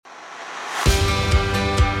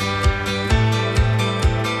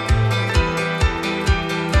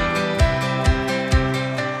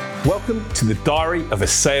to the Diary of a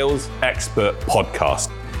Sales Expert podcast.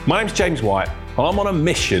 My name's James White, and I'm on a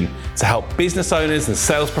mission to help business owners and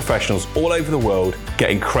sales professionals all over the world get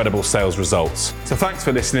incredible sales results. So thanks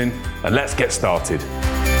for listening, and let's get started.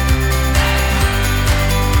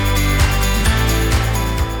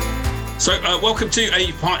 So welcome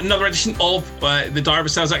to another edition of the Diary of a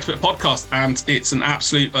Sales Expert podcast, and it's an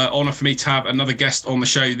absolute honour for me to have another guest on the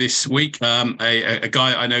show this week. A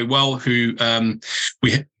guy I know well who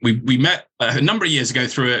we met a number of years ago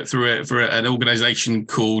through an organisation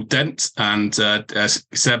called Dent, and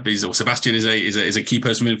Sebastian is a key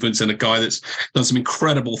person of influence and a guy that's done some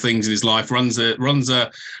incredible things in his life. Runs a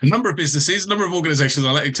number of businesses, a number of organisations.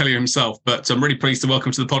 I'll let him tell you himself, but I'm really pleased to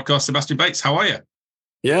welcome to the podcast Sebastian Bates. How are you?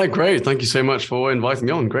 Yeah, great. Thank you so much for inviting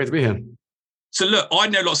me on. Great to be here. So look, I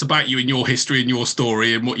know lots about you and your history and your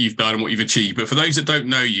story and what you've done and what you've achieved. But for those that don't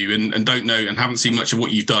know you and don't know and haven't seen much of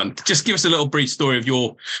what you've done, just give us a little brief story of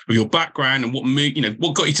your background and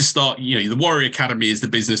what got you to start. The Warrior Academy is the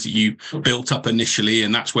business that you built up initially,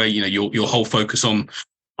 and that's where your whole focus on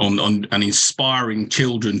inspiring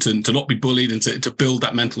children to not be bullied and to build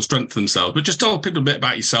that mental strength for themselves. But just tell people a bit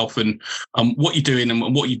about yourself and what you're doing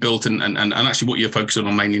and what you built and actually what you're focusing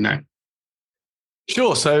on mainly now.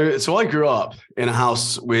 Sure. So I grew up in a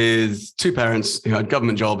house with two parents who had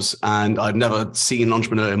government jobs, and I'd never seen an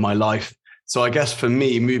entrepreneur in my life. So I guess for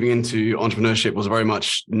me, moving into entrepreneurship was very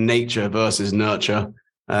much nature versus nurture.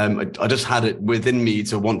 I just had it within me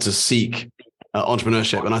to want to seek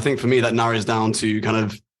entrepreneurship. And I think for me, that narrows down to kind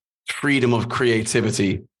of freedom of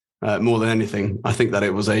creativity more than anything. I think that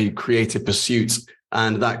it was a creative pursuit,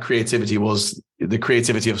 and that creativity was the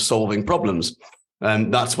creativity of solving problems.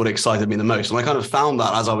 And that's what excited me the most. And I kind of found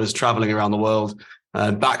that as I was traveling around the world,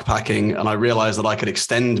 backpacking, and I realized that I could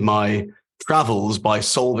extend my travels by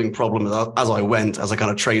solving problems as I went, as a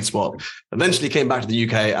kind of trade spot. Eventually came back to the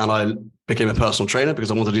UK and I became a personal trainer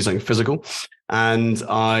because I wanted to do something physical. And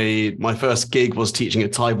my first gig was teaching a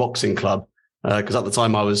Thai boxing club, because at the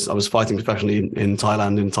time I was fighting professionally in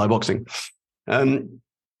Thailand in Thai boxing.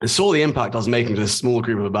 I saw the impact I was making to this small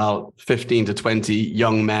group of about 15 to 20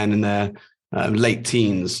 young men in their late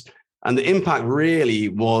teens. And the impact really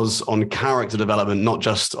was on character development, not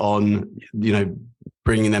just on,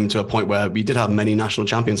 bringing them to a point where we did have many national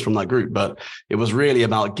champions from that group, but it was really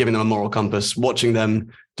about giving them a moral compass, watching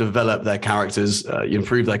them develop their characters,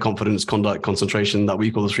 improve their confidence, conduct, concentration, that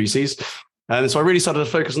we call the 3 C's. And so I really started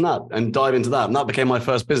to focus on that and dive into that. And that became my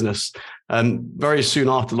first business. Very soon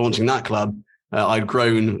after launching that club, I'd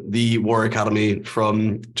grown the Warrior Academy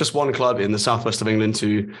from just one club in the southwest of England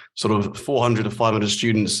to sort of 400 to 500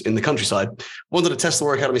 students in the countryside. Wanted to test the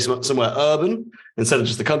Warrior Academy somewhere urban instead of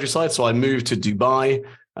just the countryside. So I moved to Dubai.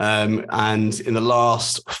 And in the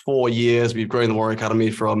last 4 years, we've grown the Warrior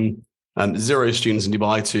Academy from 0 students in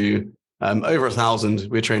Dubai to over 1,000.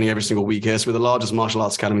 We're training every single week here. So we're the largest martial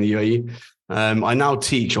arts academy in the UAE. I now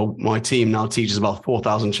teach, or my team now teaches, about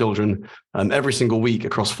 4,000 children every single week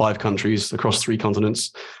across 5 countries, across 3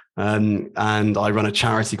 continents. And I run a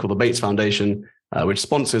charity called the Bates Foundation, which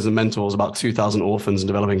sponsors and mentors about 2,000 orphans in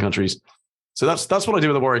developing countries. So that's what I do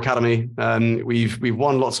with the Warrior Academy. We've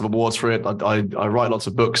won lots of awards for it. I write lots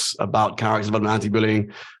of books about character development,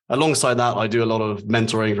 anti-bullying. Alongside that, I do a lot of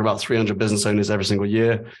mentoring for about 300 business owners every single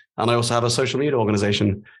year. And I also have a social media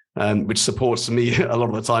organization, which supports me a lot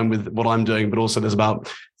of the time with what I'm doing, but also there's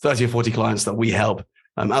about 30 or 40 clients that we help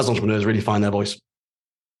as entrepreneurs really find their voice.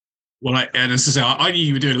 Well, I knew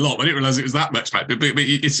you were doing a lot, but I didn't realize it was that much, mate. But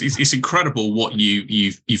it's incredible what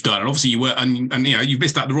you've done, and obviously you work, and you've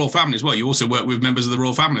missed out the royal family as well. You also work with members of the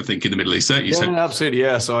royal family, I think, in the Middle East, don't you? Yeah, absolutely.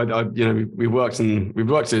 Yeah. So we've worked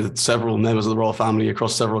with several members of the royal family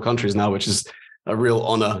across several countries now, which is a real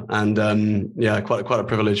honor and quite a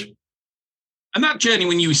privilege. And that journey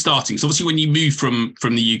when you were starting, so obviously when you moved from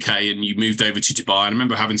the UK and you moved over to Dubai, I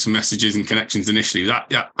remember having some messages and connections initially.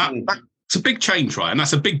 It's a big change, right? And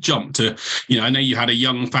that's a big jump to, I know you had a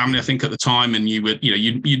young family, I think, at the time, and you were,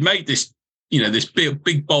 you'd made this, this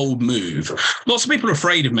big, bold move. Lots of people are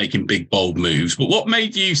afraid of making big, bold moves, but what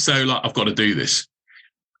made you so like, I've got to do this?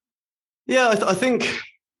 Yeah, I think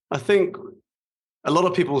a lot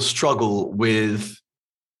of people struggle with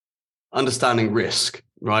understanding risk,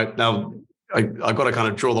 right? Now, I've got to kind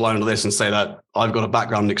of draw the line on this and say that I've got a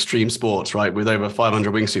background in extreme sports, right, with over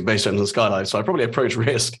 500 wingsuit base jumps and skydives. So I probably approach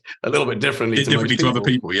risk a little bit differently to other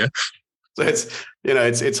people, yeah. So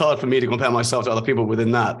it's hard for me to compare myself to other people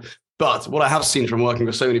within that. But what I have seen from working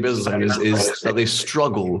with so many business owners is that they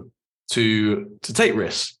struggle to take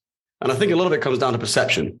risks, and I think a lot of it comes down to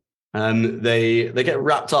perception. They get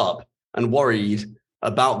wrapped up and worried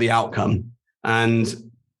about the outcome,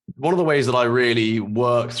 and one of the ways that I really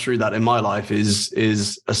work through that in my life is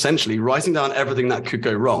essentially writing down everything that could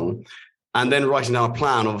go wrong, and then writing down a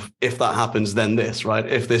plan of, if that happens, then this, right?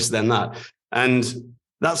 If this, then that. And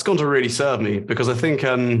that's going to really serve me, because I think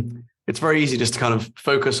it's very easy just to kind of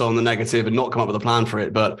focus on the negative and not come up with a plan for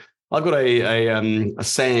it. But I've got a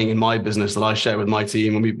saying in my business that I share with my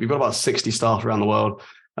team, and we've got about 60 staff around the world.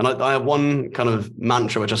 And I have one kind of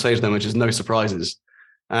mantra, which I say to them, which is no surprises.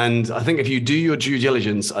 And I think if you do your due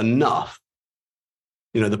diligence enough,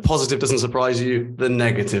 the positive doesn't surprise you, the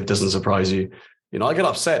negative doesn't surprise you. I get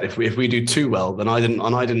upset if we do too well, then I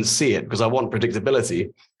didn't see it, because I want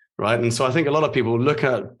predictability, right? And so I think a lot of people look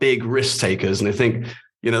at big risk takers and they think,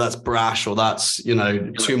 that's brash, or that's,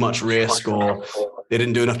 too much risk, or they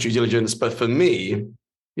didn't do enough due diligence. But for me,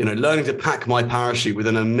 learning to pack my parachute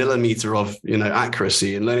within a millimeter of,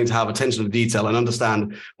 accuracy, and learning to have attention to detail and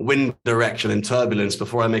understand wind direction and turbulence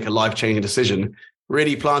before I make a life-changing decision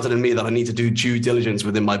really planted in me that I need to do due diligence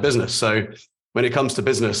within my business. So when it comes to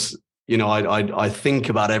business, I think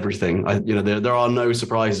about everything. There are no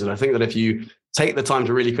surprises. And I think that if you take the time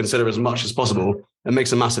to really consider as much as possible, it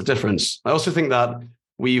makes a massive difference. I also think that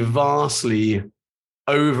we vastly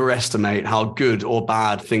overestimate how good or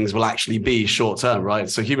bad things will actually be short term, right?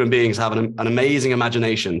 So human beings have an amazing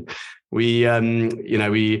imagination. We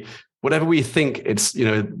whatever we think it's,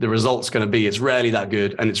 the result's going to be, it's rarely that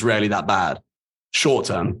good and it's rarely that bad short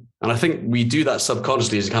term. And I think we do that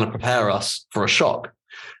subconsciously to kind of prepare us for a shock.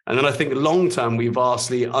 And then I think long term, we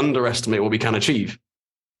vastly underestimate what we can achieve.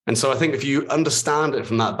 And so I think if you understand it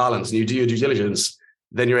from that balance and you do your due diligence,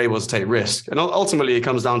 then you're able to take risk. And ultimately it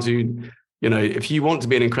comes down to, if you want to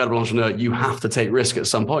be an incredible entrepreneur, you have to take risk at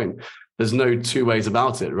some point. There's no two ways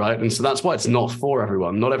about it, right? And so that's why it's not for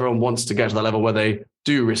everyone. Not everyone wants to get to that level where they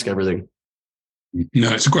do risk everything.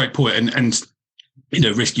 It's a great point. And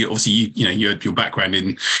risky. Obviously, you had your background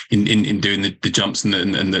in doing the jumps and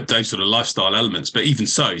those sort of lifestyle elements. But even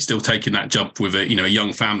so, still taking that jump with a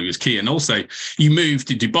young family was key. And also, you moved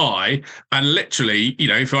to Dubai, and literally,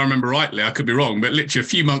 if I remember rightly, I could be wrong, but literally a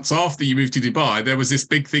few months after you moved to Dubai, there was this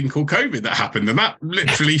big thing called COVID that happened, and that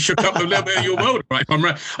literally shook up a little bit of your world, right?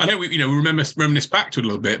 I know we reminisce back to it a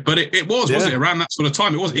little bit, but it was wasn't it, around that sort of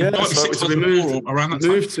time? It was. It might be 6 months before, around that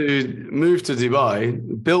time. Moved to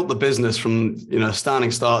Dubai, built the business from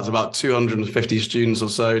standing start to about 250 students or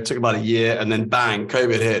so. It took about a year, and then bang,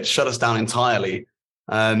 COVID hit, shut us down entirely.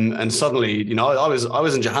 And suddenly, I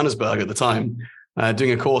was in Johannesburg at the time,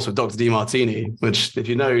 doing a course with Dr. Demartini, which, if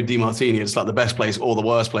you know Demartini, it's like the best place or the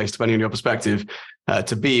worst place, depending on your perspective,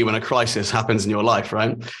 to be when a crisis happens in your life,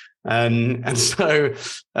 right? And so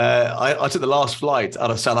I took the last flight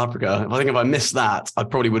out of South Africa. I think if I missed that, I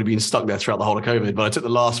probably would have been stuck there throughout the whole of COVID. But I took the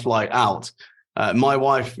last flight out. My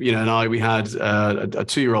wife, and we had a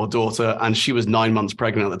 2-year-old daughter, and she was 9 months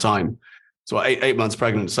pregnant at the time. So eight months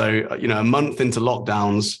pregnant. So, a month into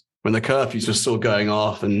lockdowns, when the curfews were still going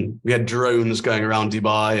off and we had drones going around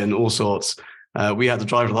Dubai and all sorts, we had to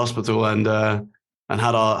drive to the hospital and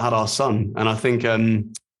had our son. And I think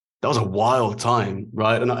that was a wild time,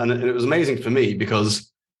 right? And it was amazing for me, because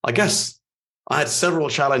I guess I had several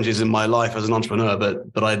challenges in my life as an entrepreneur,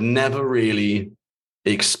 but I'd never really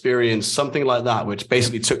experienced something like that, which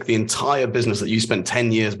basically took the entire business that you spent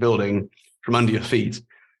 10 years building from under your feet.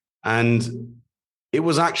 And it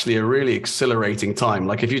was actually a really exhilarating time.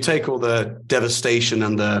 Like, if you take all the devastation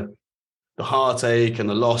and the heartache and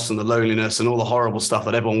the loss and the loneliness and all the horrible stuff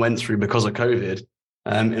that everyone went through because of COVID,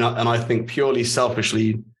 and I think purely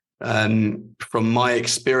selfishly, from my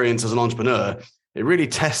experience as an entrepreneur, it really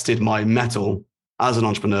tested my mettle as an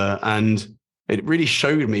entrepreneur, and it really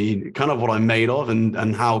showed me kind of what I'm made of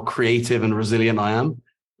and how creative and resilient I am.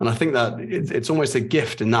 And I think that it's almost a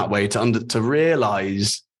gift in that way to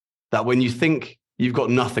realize that when you think you've got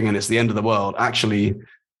nothing and it's the end of the world, actually,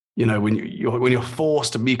 when you're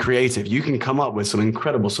forced to be creative, you can come up with some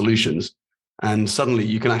incredible solutions, and suddenly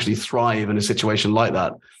you can actually thrive in a situation like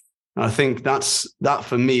that. And I think that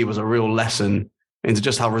for me was a real lesson into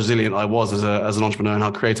just how resilient I was as an entrepreneur and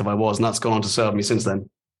how creative I was. And that's gone on to serve me since then.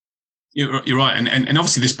 You're right, and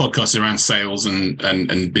obviously this podcast is around sales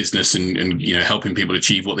and business and helping people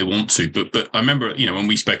achieve what they want to. But I remember when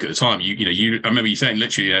we spoke at the time, I remember you saying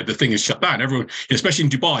literally the thing is shut down. Everyone, especially in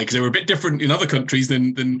Dubai, because they were a bit different in other countries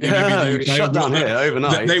than shut down here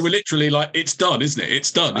overnight. They were literally like, it's done, isn't it?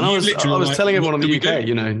 It's done. And I was telling everyone in the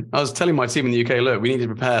UK, I was telling my team in the UK, look, we need to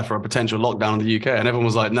prepare for a potential lockdown in the UK, and everyone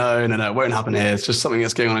was like, no, it won't happen here. It's just something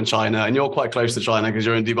that's going on in China, and you're quite close to China because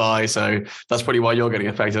you're in Dubai, so that's probably why you're getting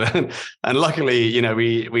affected. And luckily,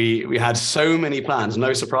 we had so many plans,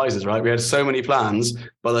 no surprises, right? We had so many plans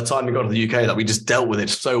by the time we got to the UK that we just dealt with it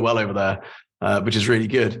so well over there. which is really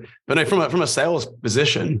good. But no, from a sales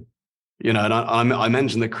position, and I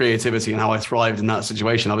mentioned the creativity and how I thrived in that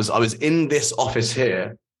situation. I was in this office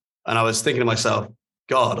here, and I was thinking to myself,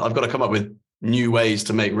 God, I've got to come up with new ways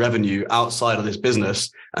to make revenue outside of this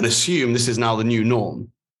business and assume this is now the new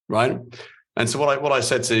norm, right? And so what I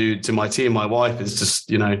said to my team, my wife, is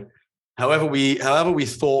just, however we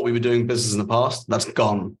thought we were doing business in the past, that's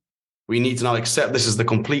gone. We need to now accept this is the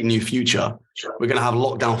complete new future. We're going to have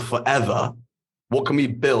lockdown forever. What can we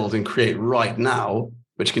build and create right now,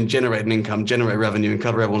 which can generate an income, generate revenue, and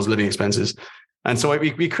cover everyone's living expenses? And so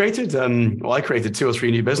we created, I created 2 or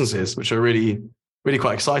 3 new businesses, which are really, really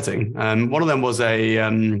quite exciting. One of them was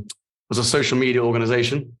a social media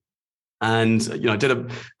organization. And,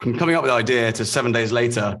 coming up with the idea to 7 days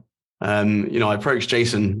later, I approached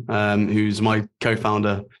Jason, who's my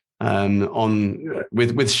co-founder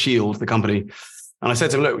with Shield, the company. And I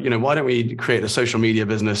said to him, look, why don't we create a social media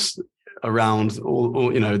business around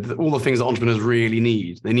all the things that entrepreneurs really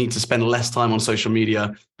need? They need to spend less time on social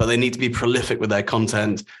media, but they need to be prolific with their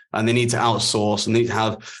content, and they need to outsource, and they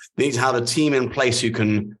need to have a team in place who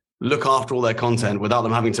can look after all their content without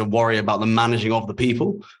them having to worry about the managing of the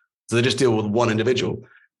people. So they just deal with one individual,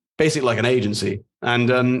 basically like an agency. And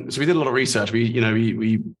so we did a lot of research. We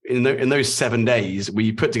in those 7 days,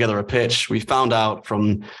 we put together a pitch. We found out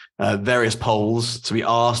from various polls. So we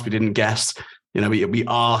asked, we didn't guess. We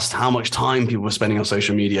asked how much time people were spending on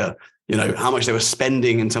social media, how much they were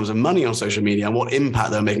spending in terms of money on social media and what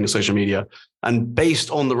impact they were making on social media. And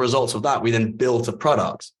based on the results of that, we then built a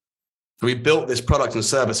product. So we built this product and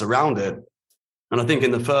service around it. And I think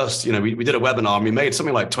in the first, we did a webinar and we made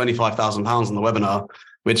something like £25,000 on the webinar,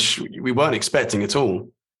 which we weren't expecting at all.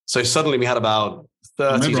 So suddenly we had about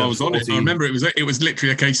 30. I was on it. I remember it was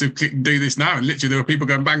literally a case of do this now, and literally there were people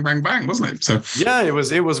going bang, bang, bang, wasn't it? So yeah, it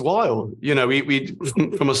was wild. We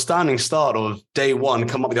from a standing start of day 1,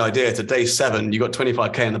 come up with the idea, to day 7, you got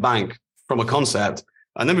 25K in the bank from a concept.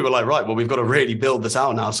 And then we were like, right, well, we've got to really build this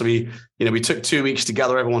out now. So we took 2 weeks to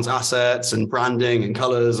gather everyone's assets and branding and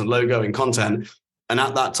colors and logo and content. And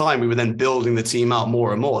at that time, we were then building the team out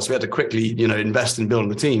more and more. So we had to quickly, invest in building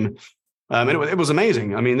the team. And it was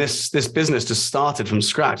amazing. I mean, this business just started from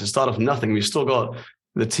scratch. It started from nothing. We've still got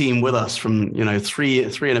the team with us from, 3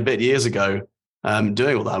 and a bit years ago,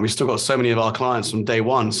 doing all that. And we've still got so many of our clients from day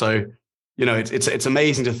 1. So, it's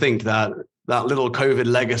amazing to think that little COVID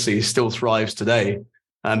legacy still thrives today.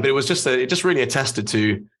 But it was it just really attested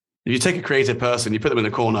to, if you take a creative person, you put them in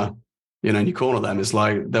the corner, and you corner them, it's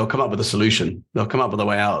like they'll come up with a solution. They'll come up with a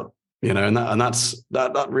way out, and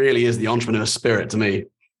that really is the entrepreneur spirit to me.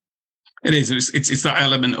 It is. It's that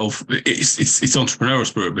element of it's entrepreneurial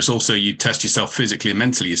spirit, but it's also you test yourself physically and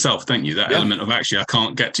mentally yourself, don't you? That element of actually I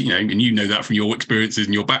can't get to, and that from your experiences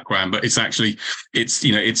and your background, but it's actually it's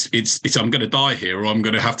I'm going to die here or I'm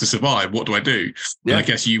going to have to survive. What do I do? Yeah. And I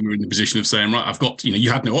guess you were in the position of saying, right, I've got,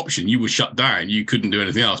 you had no option. You were shut down. You couldn't do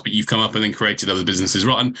anything else, but you've come up and then created other businesses,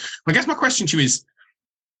 right? And I guess my question to you is,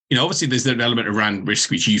 obviously there's an element around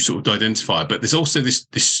risk which you sort of identify, but there's also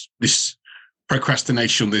this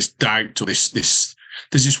procrastination, this doubt, or there's this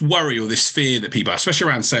worry or this fear that people, especially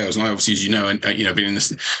around sales, and I obviously, as you know, and being in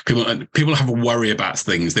this, people have a worry about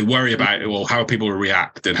things. They worry about, well, how people will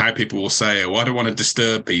react and how people will say, oh, I don't want to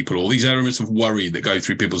disturb people. All these elements of worry that go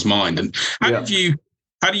through people's mind. And how do you?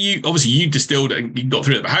 Obviously, you distilled it and you got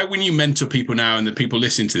through it. But how, when you mentor people now and the people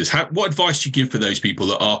listening to this, what advice do you give for those people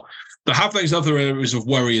that have those other areas of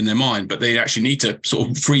worry in their mind, but they actually need to sort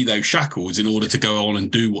of free those shackles in order to go on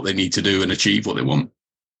and do what they need to do and achieve what they want?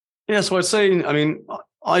 Yeah, so I'd say,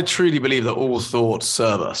 I truly believe that all thoughts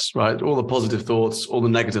serve us, right? All the positive thoughts, all the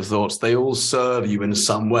negative thoughts, they all serve you in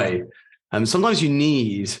some way. And sometimes you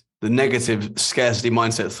need the negative scarcity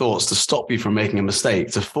mindset thoughts to stop you from making a mistake,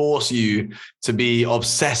 to force you to be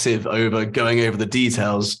obsessive over going over the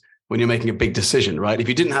details when you're making a big decision, right? If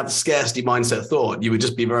you didn't have the scarcity mindset thought, you would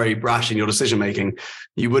just be very brash in your decision making.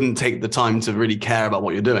 You wouldn't take the time to really care about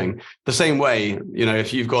what you're doing. The same way,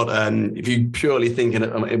 if you've got, if you purely think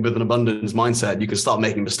with an abundance mindset, you can start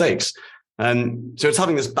making mistakes. And so it's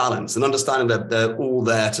having this balance and understanding that they're all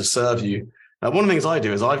there to serve you. One of the things I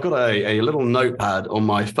do is I've got a little notepad on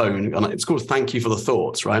my phone, and it's called Thank You for the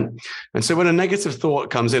Thoughts, right? And so when a negative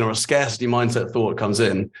thought comes in or a scarcity mindset thought comes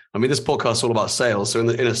in, this podcast is all about sales. So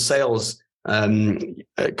in a sales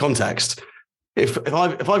context, if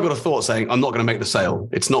I've got a thought saying, I'm not going to make the sale,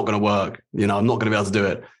 it's not going to work, I'm not going to be able to do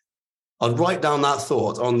it, I'd write down that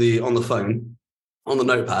thought on the phone, on the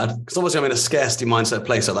notepad, because obviously I'm in a scarcity mindset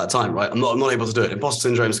place at that time, right? I'm not able to do it. Imposter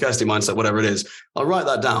syndrome, scarcity mindset, whatever it is. I'll write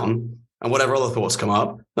that down. And whatever other thoughts come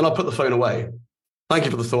up, then I'll put the phone away. Thank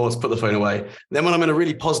you for the thoughts, put the phone away. Then when I'm in a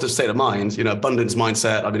really positive state of mind, abundance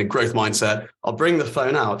mindset, I'm in a growth mindset, I'll bring the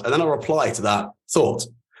phone out and then I'll reply to that thought.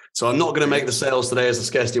 So I'm not going to make the sales today as a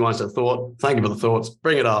scarcity mindset thought. Thank you for the thoughts,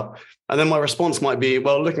 bring it up. And then my response might be,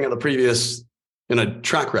 well, looking at the previous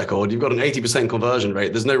track record, you've got an 80% conversion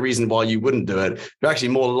rate. There's no reason why you wouldn't do it. You're actually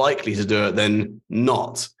more likely to do it than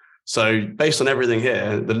not. So based on everything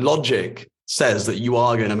here, the logic says that you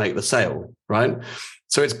are going to make the sale, right?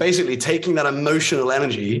 So it's basically taking that emotional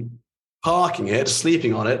energy, parking it,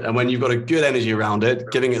 sleeping on it, and when you've got a good energy around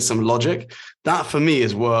it, giving it some logic. That for me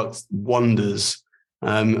has worked wonders.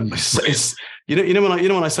 When I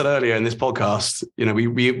said earlier in this podcast,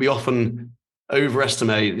 we often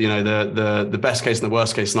overestimate the best case and the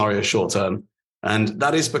worst case scenario short term, and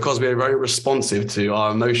that is because we are very responsive to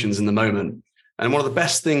our emotions in the moment. And one of the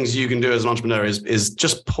best things you can do as an entrepreneur is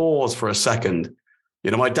just pause for a second.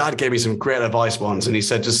 My dad gave me some great advice once, and he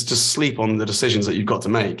said, just sleep on the decisions that you've got to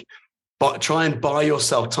make, but try and buy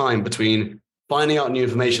yourself time between finding out new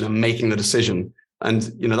information and making the decision. And,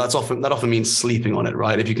 that often means sleeping on it,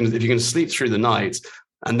 right? If you can sleep through the night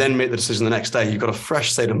and then make the decision the next day, you've got a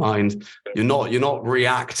fresh state of mind. You're not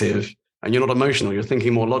reactive and you're not emotional. You're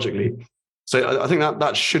thinking more logically. So I think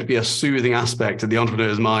that should be a soothing aspect of the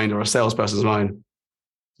entrepreneur's mind or a salesperson's mind.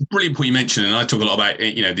 Brilliant point you mentioned, and I talk a lot about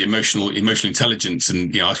the emotional intelligence,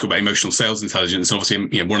 and I talk about emotional sales intelligence. And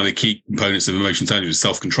obviously, one of the key components of emotional intelligence is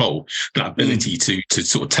self-control, that ability to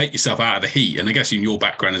sort of take yourself out of the heat. And I guess in your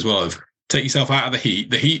background as well, of take yourself out of the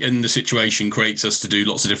heat in the situation creates us to do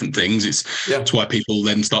lots of different things. It's why people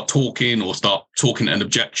then start talking an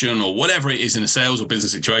objection or whatever it is in a sales or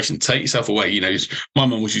business situation. Take yourself away. My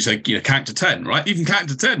mum was, you say, count to 10, right? Even count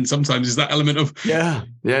to 10 sometimes is that element of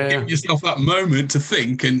give yourself that moment to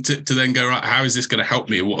think and to then go, right, how is this going to help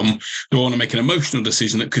me? Do I want to make an emotional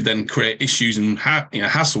decision that could then create issues and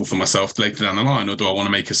hassle for myself later down the line, or do I want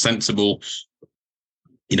to make a sensible,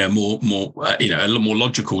 a more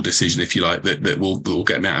logical decision, if you like, that will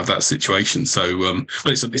get me out of that situation. So,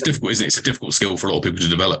 but it's difficult, isn't it? It's a difficult skill for a lot of people to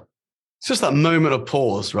develop. It's just that moment of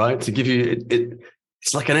pause, right? To give you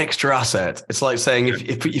it's like an extra asset. It's like saying,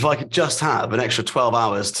 if I could just have an extra 12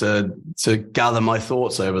 hours to gather my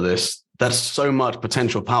thoughts over this, that's so much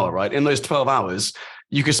potential power, right? In those 12 hours,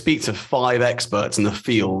 you could speak to 5 experts in the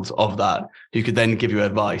field of that who could then give you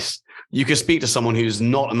advice. You could speak to someone who's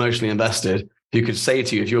not emotionally invested, who could say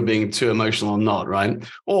to you if you're being too emotional or not, right?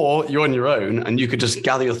 Or you're on your own and you could just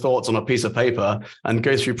gather your thoughts on a piece of paper and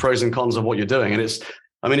go through pros and cons of what you're doing. And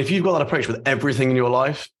if you've got that approach with everything in your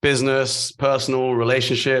life, business, personal,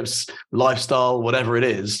 relationships, lifestyle, whatever it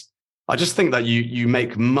is, I just think that you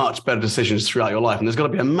make much better decisions throughout your life. And there's got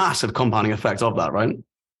to be a massive compounding effect of that, right?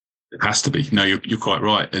 It has to be. No, you're quite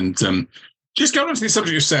right. And just going on to the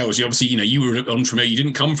subject of sales, you were an entrepreneur. You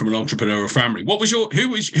didn't come from an entrepreneurial family. Who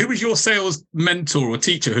was your sales mentor or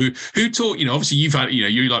teacher who taught? Obviously you've had,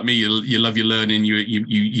 you like me, you love your learning.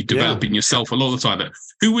 You developing yourself a lot of the time. But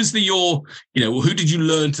who was who did you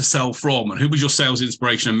learn to sell from, and who was your sales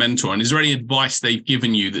inspiration and mentor? And is there any advice they've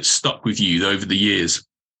given you that stuck with you over the years?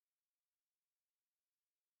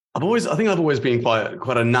 I think I've always been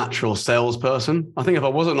quite a natural salesperson. I think if I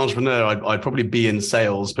wasn't an entrepreneur, I'd probably be in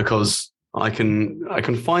sales because I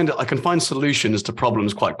can find solutions to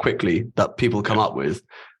problems quite quickly that people come up with.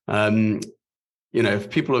 If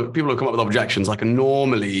people have come up with objections, I can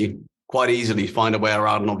normally quite easily find a way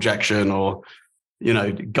around an objection or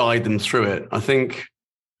guide them through it. I think,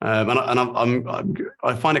 I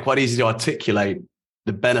find it quite easy to articulate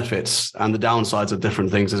the benefits and the downsides of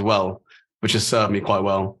different things as well, which has served me quite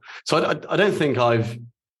well. So I don't think I've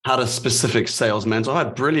had a specific sales mentor. I've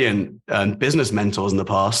had brilliant business mentors in the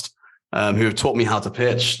past. Who have taught me how to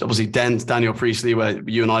pitch. Obviously, Daniel Priestley, where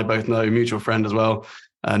you and I both know, mutual friend as well.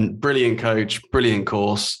 Brilliant coach, brilliant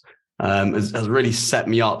course, has really set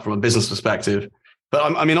me up from a business perspective. But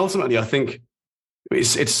ultimately, I think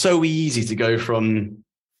it's so easy to go from,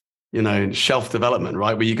 shelf development,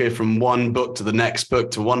 right? Where you go from one book to the next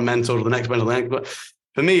book, to one mentor to the next mentor, to the next. But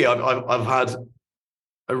for me, I've had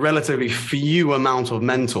a relatively few amount of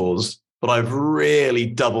mentors, but I've really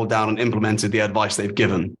doubled down and implemented the advice they've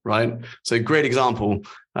given, right? So great example,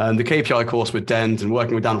 the KPI course with Dent and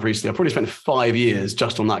working with Dan Priestley, I probably spent 5 years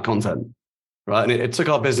just on that content, right? And it took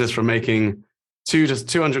our business from making 200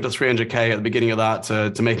 to 300K at the beginning of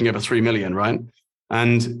that to making over 3 million, right?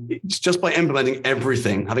 And it's just by implementing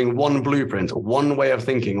everything, having one blueprint, one way of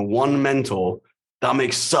thinking, one mentor, that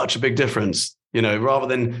makes such a big difference. Rather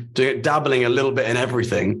than dabbling a little bit in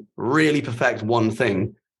everything, really perfect one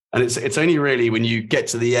thing. And it's only really when you get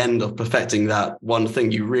to the end of perfecting that one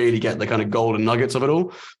thing, you really get the kind of golden nuggets of it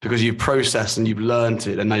all, because you've processed and you've learned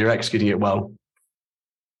it and now you're executing it well.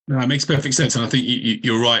 No, it makes perfect sense, and I think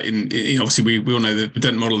you're right. In obviously, we all know the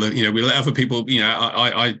Dent model. That we let other people.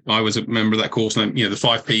 I was a member of that course, and the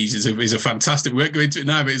 5 Ps is a fantastic. We won't go into it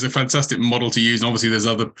now, but it's a fantastic model to use. And obviously, there's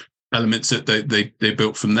other elements that they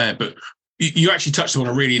built from there. But you actually touched on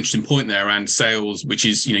a really interesting point there around sales, which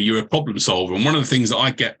is, you're a problem solver. And one of the things that I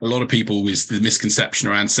get a lot of people with the misconception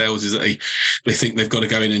around sales is that they think they've got to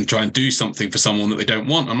go in and try and do something for someone that they don't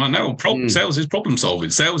want. I'm like, no, sales is problem solving.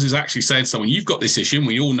 Sales is actually saying to someone, you've got this issue, and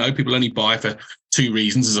we all know people only buy for 2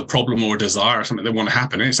 reasons: as a problem or a desire or something they want to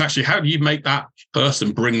happen. And it's actually, how do you make that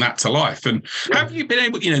person bring that to life? And how have you been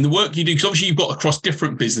able, in the work you do, because obviously you've got across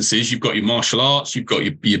different businesses, you've got your martial arts, you've got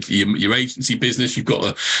your agency business, you've got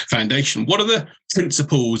the foundation. What are the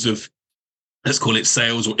principles of, let's call it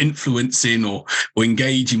sales or influencing or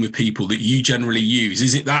engaging with people that you generally use?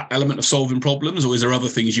 Is it that element of solving problems, or is there other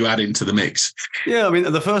things you add into the mix? Yeah, I mean,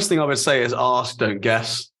 the first thing I would say is ask, don't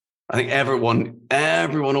guess. I think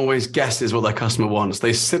everyone always guesses what their customer wants.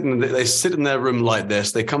 They sit in their room like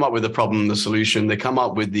this. They come up with the problem, the solution. They come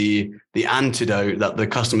up with the antidote that the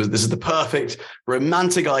customer. This is the perfect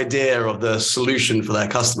romantic idea of the solution for their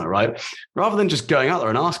customer, right? Rather than just going out there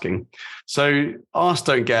and asking. So ask,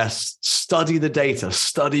 don't guess. Study the data.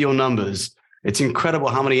 Study your numbers. It's incredible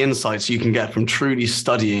how many insights you can get from truly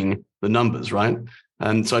studying the numbers, right?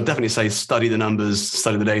 And so I definitely say study the numbers,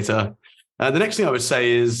 study the data. The next thing I would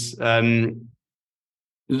say is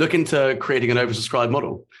look into creating an oversubscribed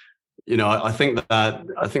model. I think that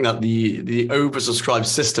the oversubscribed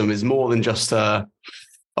system is more than just a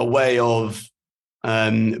way of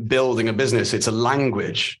building a business. It's a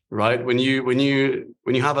language, right? When you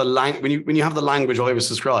have the language of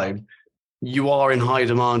oversubscribed, you are in high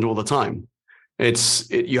demand all the time.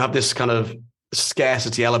 You have this kind of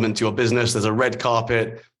scarcity element to your business. There's a red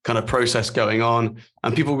carpet kind of process going on,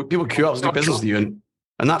 and people queue up to do business with you, and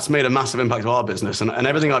that's made a massive impact to our business. And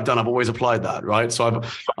everything I've done, I've always applied that, right? So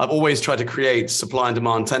I've always tried to create supply and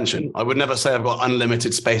demand tension. I would never say I've got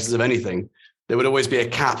unlimited spaces of anything. There would always be a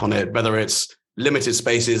cap on it, whether it's limited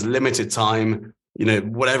spaces, limited time,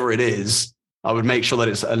 whatever it is. I would make sure that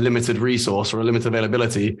it's a limited resource or a limited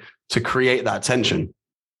availability to create that tension.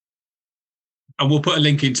 And we'll put a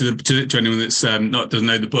link into to anyone that's doesn't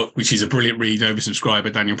know the book, which is a brilliant read, Oversubscribed by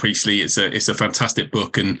Daniel Priestley. It's a fantastic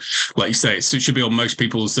book, and like you say, it should be on most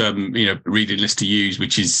people's reading list to use,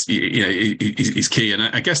 which is is key. And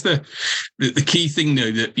I guess the key thing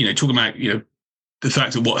though, that talking about the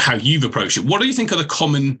fact of how you've approached it. What do you think are the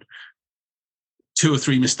common 2 or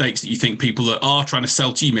 3 mistakes that you think people that are trying to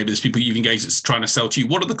sell to you, maybe there's people you've engaged that's trying to sell to you,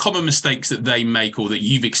 what are the common mistakes that they make or that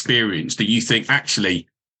you've experienced that you think actually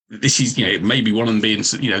this is, maybe one of them being,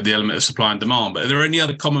 the element of supply and demand, but are there any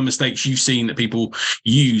other common mistakes you've seen that people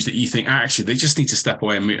use that you think actually they just need to step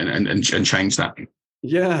away and change that?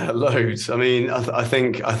 Yeah, loads. I mean, I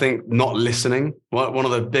think not listening. One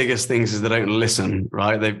of the biggest things is they don't listen,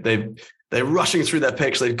 right? They're rushing through their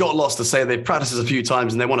pitch. They've got lots to say. They've practiced a few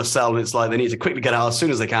times and they want to sell, and it's like they need to quickly get out as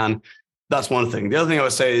soon as they can. That's one thing. The other thing I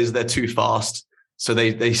would say is they're too fast. So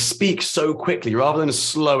they speak so quickly rather than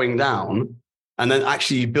slowing down. And then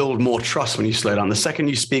actually you build more trust when you slow down. The second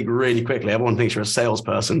you speak really quickly, everyone thinks you're a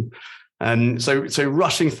salesperson. And so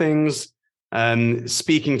rushing things,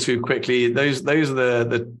 speaking too quickly, those are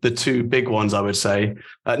the 2 big ones, I would say.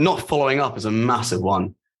 Not following up is a massive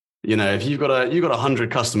one. If you've got 100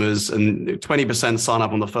 customers and 20% sign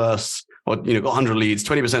up on the first, or got 100 leads,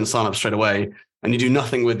 20% sign up straight away, and you do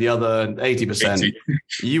nothing with the other 80%,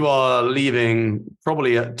 you are leaving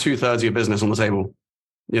probably 2/3 of your business on the table.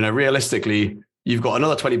 Realistically, you've got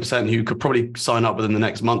another 20% who could probably sign up within the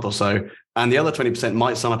next month or so. And the other 20%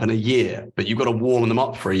 might sign up in a year, but you've got to warm them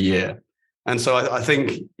up for a year. And so I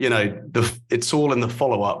think, it's all in the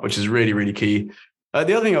follow-up, which is really, really key.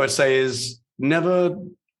 The other thing I would say is never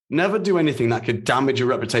do anything that could damage your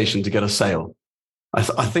reputation to get a sale.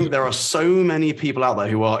 I think there are so many people out there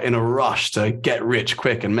who are in a rush to get rich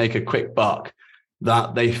quick and make a quick buck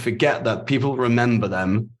that they forget that people remember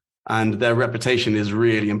them and their reputation is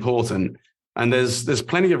really important. And there's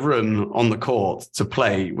plenty of room on the court to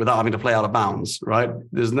play without having to play out of bounds, right?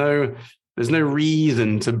 There's no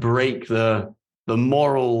reason to break the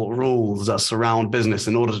moral rules that surround business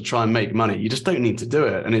in order to try and make money. You just don't need to do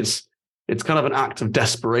it. And it's kind of an act of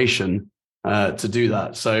desperation to do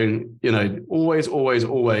that. So,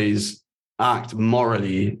 always act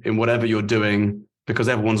morally in whatever you're doing, because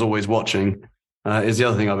everyone's always watching, is the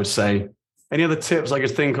other thing I would say. Any other tips I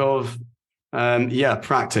could think of?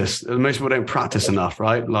 Practice. Most people don't practice enough,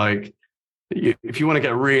 right? Like if you want to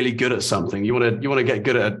get really good at something, you want to get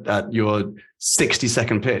good at your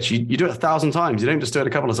 60-second pitch. You do it 1,000 times. You don't just do it a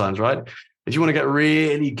couple of times, right? if you want to get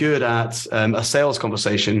really good at a sales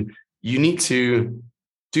conversation, you need to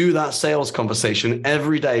do that sales conversation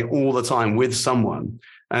every day, all the time with someone.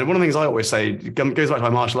 And one of the things I always say, goes back to my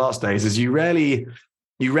martial arts days, is you rarely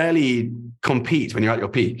compete when you're at your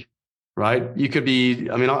peak, right? You could be,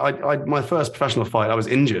 I mean, I my first professional fight, I was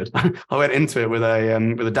injured. I went into it with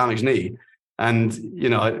a damaged knee. And,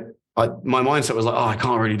 my mindset was like, oh, I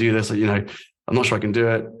can't really do this. I'm not sure I can do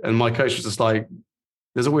it. And my coach was just like,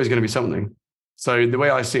 there's always going to be something. So the way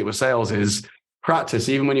I see it with sales is practice,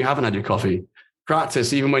 even when you haven't had your coffee,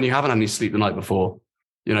 practice, even when you haven't had any sleep the night before,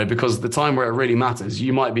 because the time where it really matters,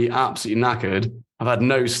 you might be absolutely knackered, have had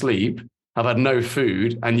no sleep, have had no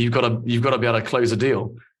food, and you've got to be able to close a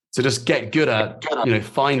deal. So just get good at,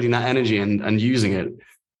 finding that energy and using it.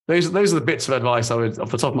 Those are the bits of advice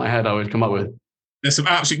off the top of my head, I would come up with. There's some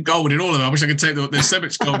absolute gold in all of them. I wish I could take there's so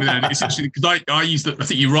much gold in there. It's actually because I use I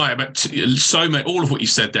think you're right about so many, all of what you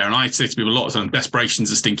said there. And I say to people a lot of times,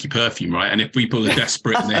 desperation's a stinky perfume, right? And if people are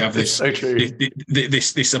desperate and they have this, so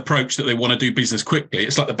this approach that they want to do business quickly,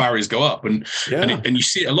 it's like the barriers go up. And you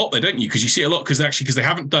see it a lot there, don't you? Because you see it a lot because they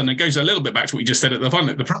haven't done, it goes a little bit back to what you just said at the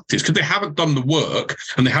front, the practice, because they haven't done the work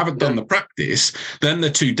and they haven't done the practice, then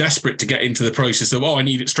they're too desperate to get into the process of, I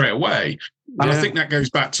need it straight away. And I think that goes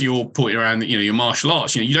back to your point around, your martial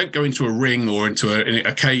arts. You don't go into a ring or into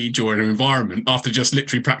a cage or an environment after just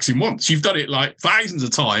literally practicing once. You've done it like thousands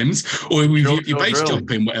of times, or with your base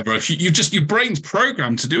jumping, whatever. Your brain's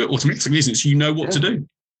programmed to do it automatically, isn't it? So you know what to do.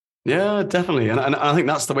 Yeah, definitely. And I think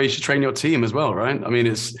that's the way you should train your team as well, right? I mean,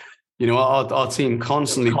 it's, our team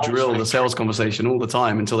constantly drill the sales conversation all the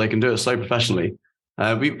time until they can do it so professionally.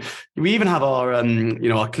 We even have our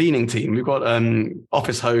our cleaning team. We've got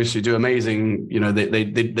office hosts who do amazing.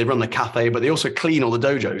 They run the cafe, but they also clean all the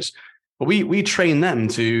dojos. But we train them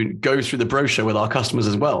to go through the brochure with our customers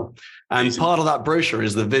as well. And amazing. Part of that brochure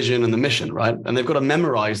is the vision and the mission, right? And they've got to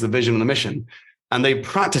memorize the vision and the mission. And they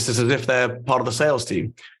practice this as if they're part of the sales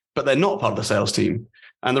team, but they're not part of the sales team.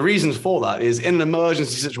 And the reasons for that is in an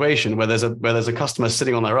emergency situation where there's a customer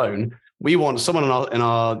sitting on their own, we want someone in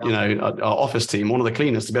our office team, one of the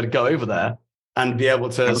cleaners, to be able to go over there and be able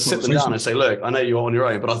to sit them down and say, look, I know you're on your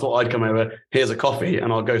own, but I thought I'd come over. Here's a coffee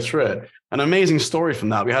and I'll go through it. An amazing story from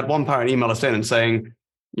that. We had one parent email us in and saying,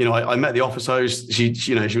 I met the office host. She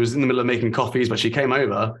was in the middle of making coffees, but she came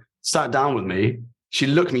over, sat down with me. She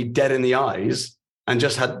looked me dead in the eyes and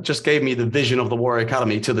just gave me the vision of the Warrior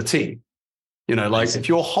Academy to the T. If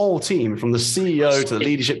your whole team, from the CEO to the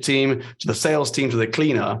leadership team, to the sales team, to the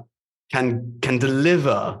cleaner, can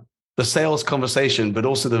deliver the sales conversation, but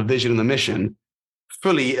also the vision and the mission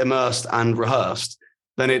fully immersed and rehearsed,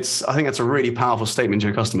 then I think that's a really powerful statement to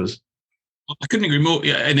your customers. I couldn't agree more.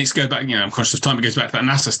 Yeah, and it's go back, I'm conscious of time. It goes back to that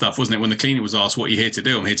NASA stuff, wasn't it? When the cleaner was asked, what are you here to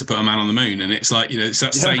do? I'm here to put a man on the moon. And it's like, it's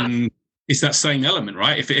that same... It's that same element,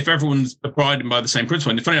 right? If everyone's abiding by the same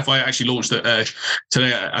principle. And funny enough, I actually launched today.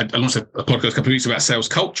 I launched a podcast a couple of weeks about sales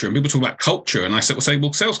culture, and people talk about culture. And I said,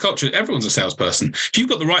 well, sales culture, everyone's a salesperson. If you've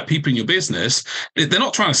got the right people in your business, they're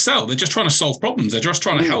not trying to sell. They're just trying to solve problems. They're just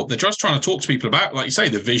trying to help. They're just trying to talk to people about, like you say,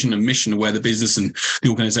 the vision and mission of where the business and the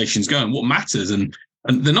organization's going, what matters. And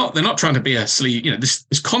they're not trying to be a sleazy,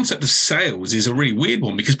 this concept of sales is a really weird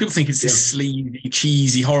one because people think it's this sleazy,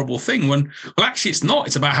 cheesy, horrible thing when, well, actually it's not.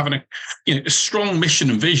 It's about having a strong mission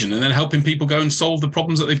and vision and then helping people go and solve the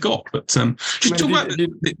problems that they've got. But just talk about the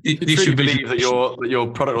issue of believe that your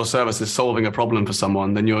product or service is solving a problem for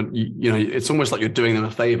someone, then it's almost like you're doing them a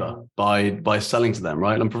favor by selling to them,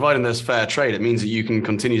 right? And providing there's fair trade, it means that you can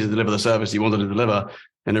continue to deliver the service you wanted to deliver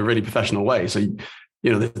in a really professional way. So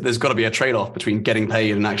there's got to be a trade-off between getting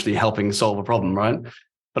paid and actually helping solve a problem, right?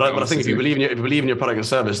 But I think if you believe in your product and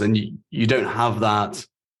service, then you don't have that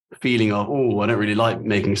feeling of, I don't really like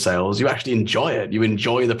making sales. You actually enjoy it. You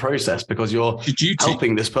enjoy the process because you're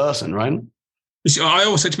helping this person, right? I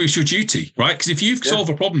always say to people, it's your duty, right? Because if you've solved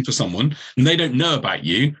a problem for someone and they don't know about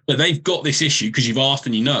you, but they've got this issue because you've asked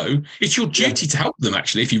and it's your duty to help them,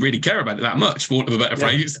 actually, if you really care about it that much, for want of a better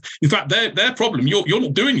phrase. In fact, their problem, you're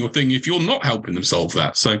not doing your thing if you're not helping them solve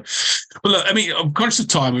that. So, well, look, I mean, I'm conscious of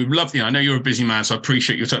time. We'd love, I know you're a busy man, so I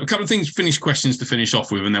appreciate your time. A couple of questions to finish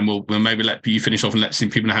off with, and then we'll maybe let you finish off and let some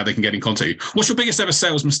people know how they can get in contact with you. What's your biggest ever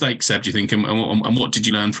sales mistake, Seb, do you think, and what did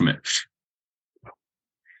you learn from it?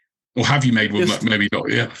 Or have you made one? Maybe not,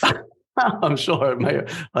 yeah. I'm sure it may.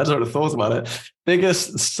 I don't have thought about it.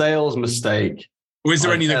 Biggest sales mistake. Or is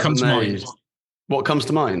there any that come to mind? What comes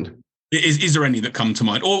to mind? Is there any that come to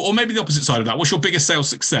mind? Or maybe the opposite side of that. What's your biggest sales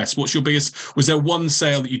success? Was there one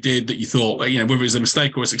sale that you did that you thought, whether it was a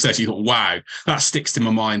mistake or a success, you thought, wow, that sticks to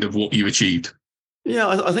my mind of what you achieved? Yeah,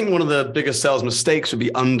 I think one of the biggest sales mistakes would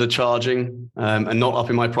be undercharging and not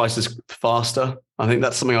upping my prices faster. I think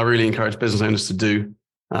that's something I really encourage business owners to do,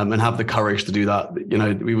 and have the courage to do that. You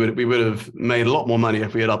know, we would have made a lot more money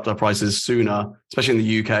if we had upped our prices sooner, especially in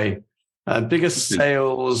the UK. Biggest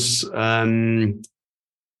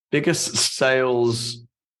sales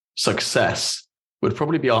success would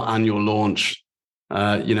probably be our annual launch.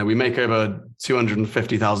 We make over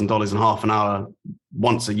 $250,000 in half an hour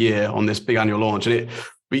once a year on this big annual launch. And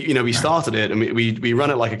we started it and we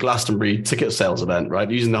run it like a Glastonbury ticket sales event, right?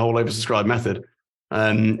 Using the whole oversubscribed method.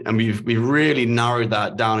 And we've really narrowed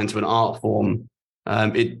that down into an art form.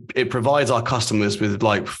 It provides our customers with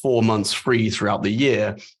like 4 months free throughout the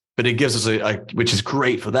year, but it gives us which is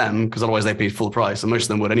great for them because otherwise they pay full price, and most of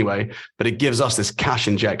them would anyway. But it gives us this cash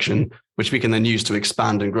injection, which we can then use to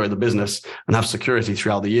expand and grow the business and have security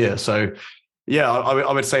throughout the year. So, yeah,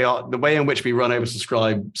 I would say the way in which we run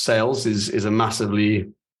oversubscribed sales is a massive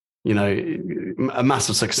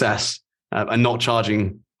success, and not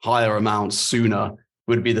charging higher amounts sooner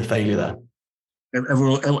would be the failure there.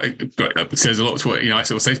 It says a lot to what, I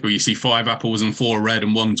sort of say to people, you see 5 apples and 4 red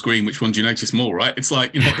and 1's green, which one do you notice more, right? It's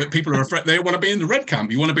like, but people are afraid, they want to be in the red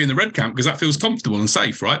camp. You want to be in the red camp because that feels comfortable and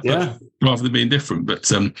safe, right? Yeah. But rather than being different.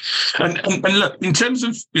 But, and look, in terms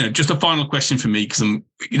of, just a final question for me, because I'm,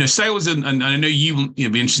 sales, and I know you be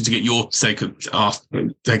interested to get your take on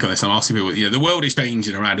this. I'm asking people, the world is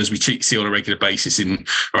changing around as we see on a regular basis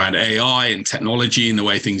around AI and technology and the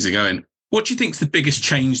way things are going. What do you think is the biggest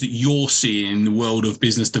change that you're seeing in the world of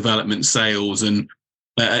business development, sales, and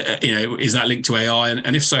is that linked to AI?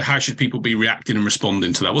 And if so, how should people be reacting and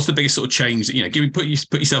responding to that? What's the biggest sort of change that put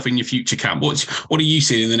yourself in your future camp? What are you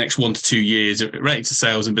seeing in the next 1 to 2 years related to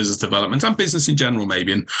sales and business development and business in general,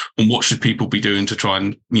 maybe, and what should people be doing to try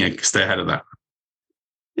and stay ahead of that?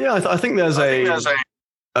 Yeah, I think there's a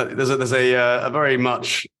very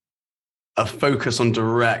much a focus on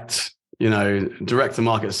direct to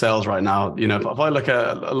market sales right now. If I look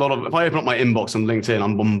at if I open up my inbox on LinkedIn,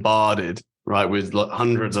 I'm bombarded, right, with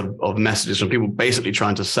hundreds of messages from people basically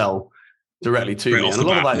trying to sell directly to me. And a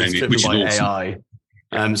lot of that is driven by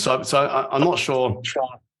AI. So I'm not sure.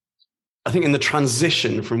 I think in the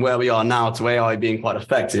transition from where we are now to AI being quite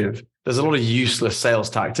effective, there's a lot of useless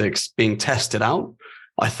sales tactics being tested out.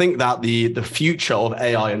 I think that the future of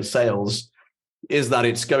AI and sales is that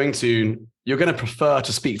you're going to prefer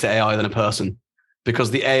to speak to AI than a person, because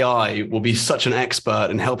the AI will be such an expert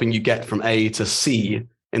in helping you get from A to C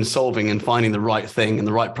in solving and finding the right thing and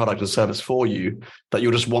the right product and service for you, that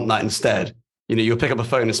you'll just want that instead. You'll pick up a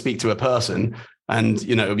phone and speak to a person and,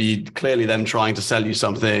 it'll be clearly them trying to sell you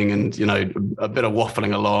something and, a bit of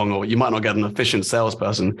waffling along, or you might not get an efficient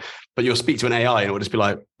salesperson, but you'll speak to an AI and it will just be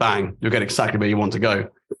like, bang, you'll get exactly where you want to go.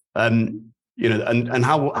 And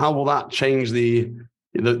how will that change the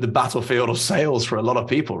battlefield of sales for a lot of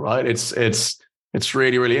people, right? It's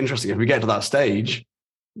really, really interesting. If we get to that stage,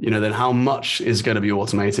 then how much is going to be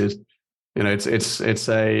automated? It's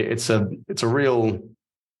a real,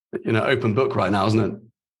 open book right now, isn't it?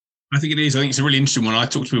 I think it is. I think it's a really interesting one. I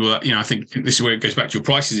talk to people about, I think this is where it goes back to your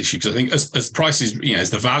prices issue, because I think as prices, as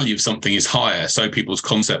the value of something is higher, so people's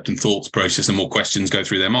concept and thoughts process and more questions go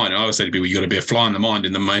through their mind. And I always say to people, you've got to be a fly on the mind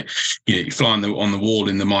on the wall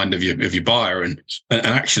in the mind of your buyer. And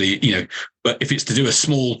actually, but if it's to do a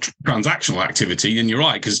small transactional activity, then you're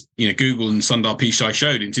right, because Google and Sundar Pichai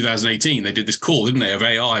showed in 2018 they did this call, didn't they, of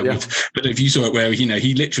AI? Yeah. But if you saw it where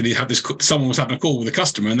he literally had this, someone was having a call with a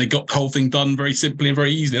customer and they got the whole thing done very simply and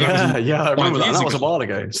very easily. I remember that. That was a while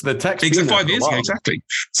ago. So the text exactly 5 years ago, exactly.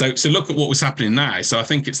 So look at what was happening now. So I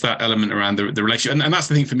think it's that element around the relationship, and that's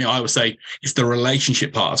the thing for me. I would say it's the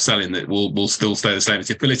relationship part of selling that will still stay the same. It's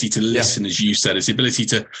the ability to listen, as you said. It's the ability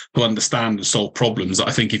to understand and solve problems.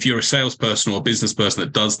 I think if you're a salesperson or a business person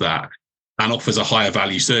that does that and offers a higher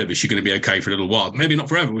value service, you're going to be okay for a little while. Maybe not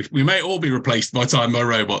forever. We may all be replaced by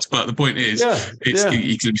robots, but the point is,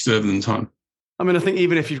 you can be serving them time. I mean, I think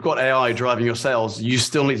even if you've got AI driving your sales, you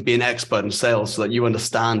still need to be an expert in sales so that you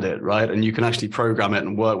understand it, right? And you can actually program it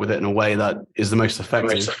and work with it in a way that is the most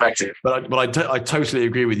effective. But I totally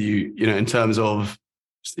agree with you, in terms of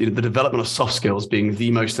the development of soft skills being the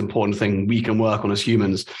most important thing we can work on as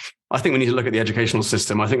humans. I think we need to look at the educational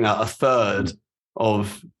system. I think that a third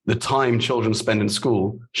of the time children spend in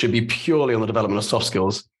school should be purely on the development of soft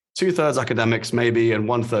skills. 2/3 academics, maybe, and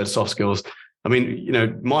 1/3 soft skills. I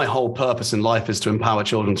mean, my whole purpose in life is to empower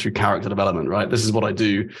children through character development, right? This is what I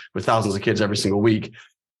do with thousands of kids every single week.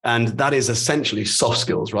 And that is essentially soft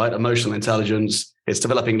skills, right? Emotional intelligence, it's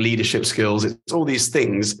developing leadership skills. It's all these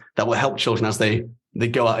things that will help children as they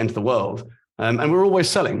go out into the world. And we're always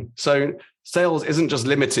selling. So sales isn't just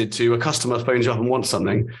limited to a customer phones you up and wants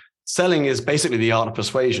something. Selling is basically the art of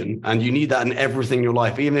persuasion, and you need that in everything in your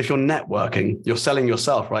life. Even if you're networking, you're selling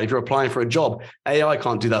yourself, right? If you're applying for a job, AI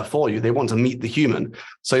can't do that for you. They want to meet the human.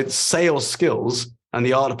 So sales skills and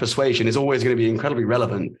the art of persuasion is always going to be incredibly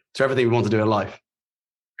relevant to everything we want to do in life.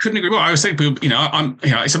 Couldn't agree more. I was saying,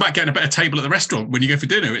 it's about getting a better table at the restaurant when you go for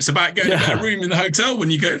dinner. It's about getting a better room in the hotel when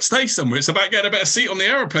you go to stay somewhere. It's about getting a better seat on the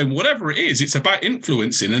aeroplane, whatever it is. It's about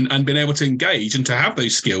influencing and being able to engage and to have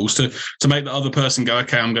those skills to make the other person go,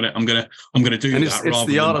 okay, I'm gonna do and that. It's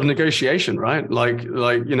the art of negotiation, right? Like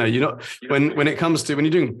you're not when it comes to when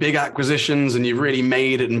you're doing big acquisitions and you've really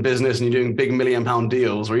made it in business and you're doing big £1 million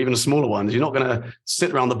deals or even smaller ones, you're not going to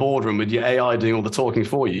sit around the boardroom with your AI doing all the talking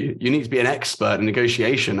for you. You need to be an expert in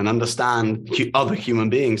negotiation and understand other human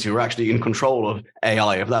beings who are actually in control of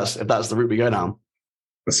AI, if that's the route we go down.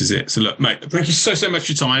 This is it. So look, mate, thank you so much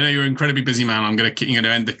for your time. I know you're an incredibly busy man. I'm going to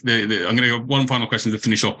end I'm going to go one final question to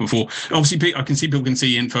finish off before. Obviously, I can see people can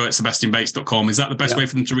see info at sebastianbates.com. Is that the best way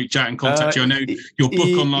for them to reach out and contact you? I know your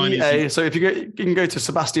book online is... So if you can go to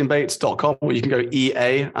sebastianbates.com, or you can go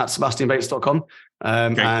EA at sebastianbates.com.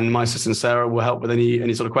 And my assistant Sarah will help with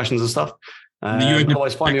any sort of questions and stuff.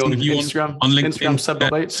 Otherwise, find me on Instagram, on LinkedIn,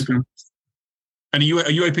 Seb.Bates. And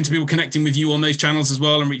are you open to people connecting with you on those channels as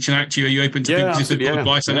well and reaching out to you? Are you open to people just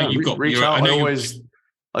advice? I know you've got reach out.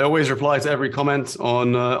 I always reply to every comment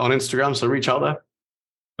on Instagram, so reach out there.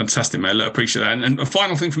 Fantastic, mate. Look, appreciate that. And a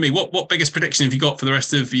final thing for me, what biggest prediction have you got for the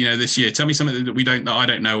rest of this year? Tell me something that I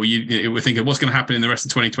don't know. We're thinking what's going to happen in the rest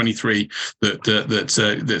of 2023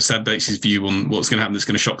 that Seb Bates' view on what's going to happen that's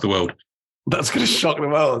going to shock the world. That's going to shock the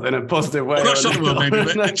world in a positive way. Well, not shock the world,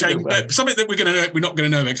 maybe, but something that we're not going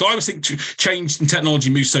to know. Because I always think change and technology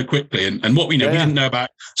moves so quickly, and what we know, we didn't know about.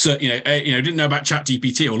 So didn't know about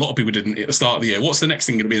ChatGPT, or a lot of people didn't at the start of the year. What's the next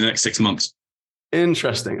thing going to be in the next 6 months?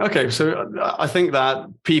 Interesting. Okay, so I think that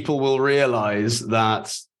people will realize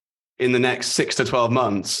that in the next 6 to 12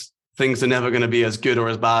 months, things are never going to be as good or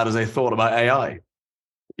as bad as they thought about AI.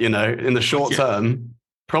 In the short term,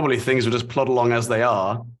 probably things will just plod along as they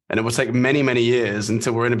are. And it will take many, many years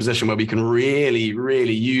until we're in a position where we can really,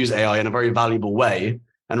 really use AI in a very valuable way.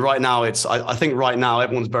 And right now, I think right now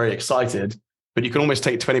everyone's very excited, but you can almost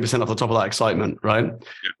take 20% off the top of that excitement, right? Yeah.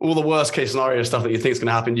 All the worst case scenario stuff that you think is going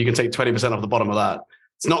to happen, you can take 20% off the bottom of that.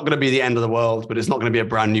 It's not going to be the end of the world, but it's not going to be a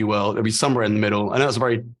brand new world. It'll be somewhere in the middle. I know it's a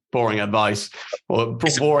very boring advice or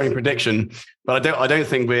boring prediction, but I don't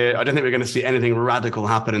think we're going to see anything radical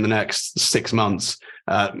happen in the next 6 months.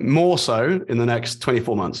 More so in the next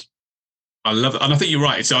 24 months. I love it. And I think you're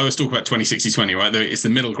right. I always talk about 20-60-20, right? It's the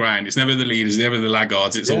middle ground. It's never the leaders, never the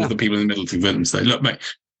laggards. It's all the people in the middle to them. So look, mate,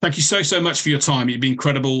 thank you so much for your time. You've been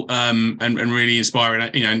incredible and really inspiring.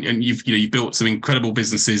 And you've built some incredible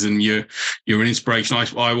businesses, and you're an inspiration.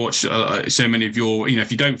 I watch so many of your.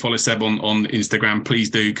 If you don't follow Seb on Instagram, please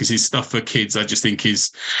do, because his stuff for kids, I just think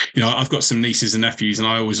is. I've got some nieces and nephews, and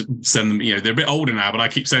I always send them. They're a bit older now, but I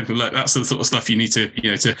keep saying to them, look, that's the sort of stuff you need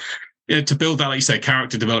to to build that, like you say,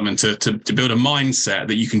 character development, to build a mindset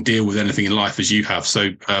that you can deal with anything in life as you have. So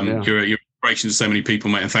you're an inspiration to so many people,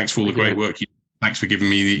 mate. And thanks for all the great work. Thanks for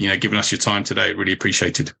giving us your time today. Really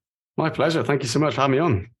appreciated. My pleasure. Thank you so much for having me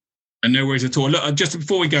on. And no worries at all. Look, just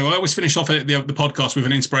before we go, I always finish off the podcast with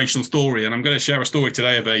an inspirational story, and I'm going to share a story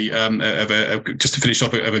today just to finish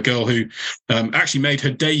off of a girl who actually made her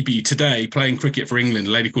debut today playing cricket for England. A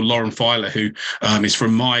lady called Lauren Filer, who is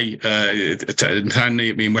from my town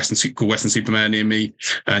near me in Weston-super-Mare near me,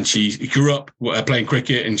 and she grew up playing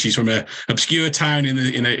cricket, and she's from an obscure town in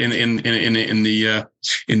the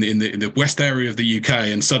west area of the UK,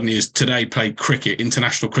 and suddenly has today played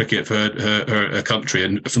international cricket for her country,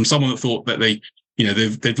 and from someone that thought that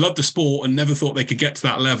they've loved the sport and never thought they could get to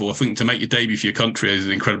that level. I think to make your debut for your country is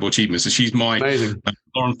an incredible achievement. So she's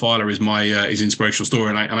Lauren Filer is my inspirational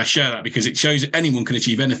story, and I share that because it shows that anyone can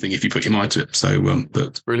achieve anything if you put your mind to it. So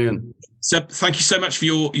but brilliant. Seb, thank you so much for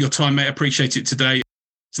your time, mate. I appreciate it today.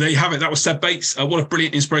 So there you have it. That was Seb Bates. What a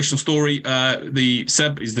brilliant inspirational story.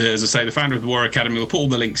 Seb is as I say, the founder of the Warrior Academy. We'll put all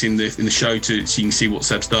the links in the show so you can see what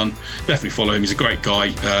Seb's done. Definitely follow him. He's a great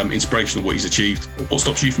guy. Inspirational what he's achieved. What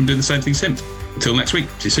stops you from doing the same thing as him? Until next week.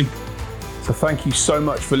 See you soon. So thank you so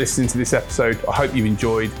much for listening to this episode. I hope you've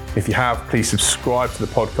enjoyed. If you have, please subscribe to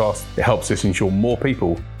the podcast. It helps us ensure more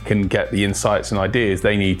people can get the insights and ideas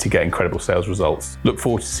they need to get incredible sales results. Look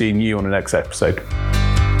forward to seeing you on the next episode.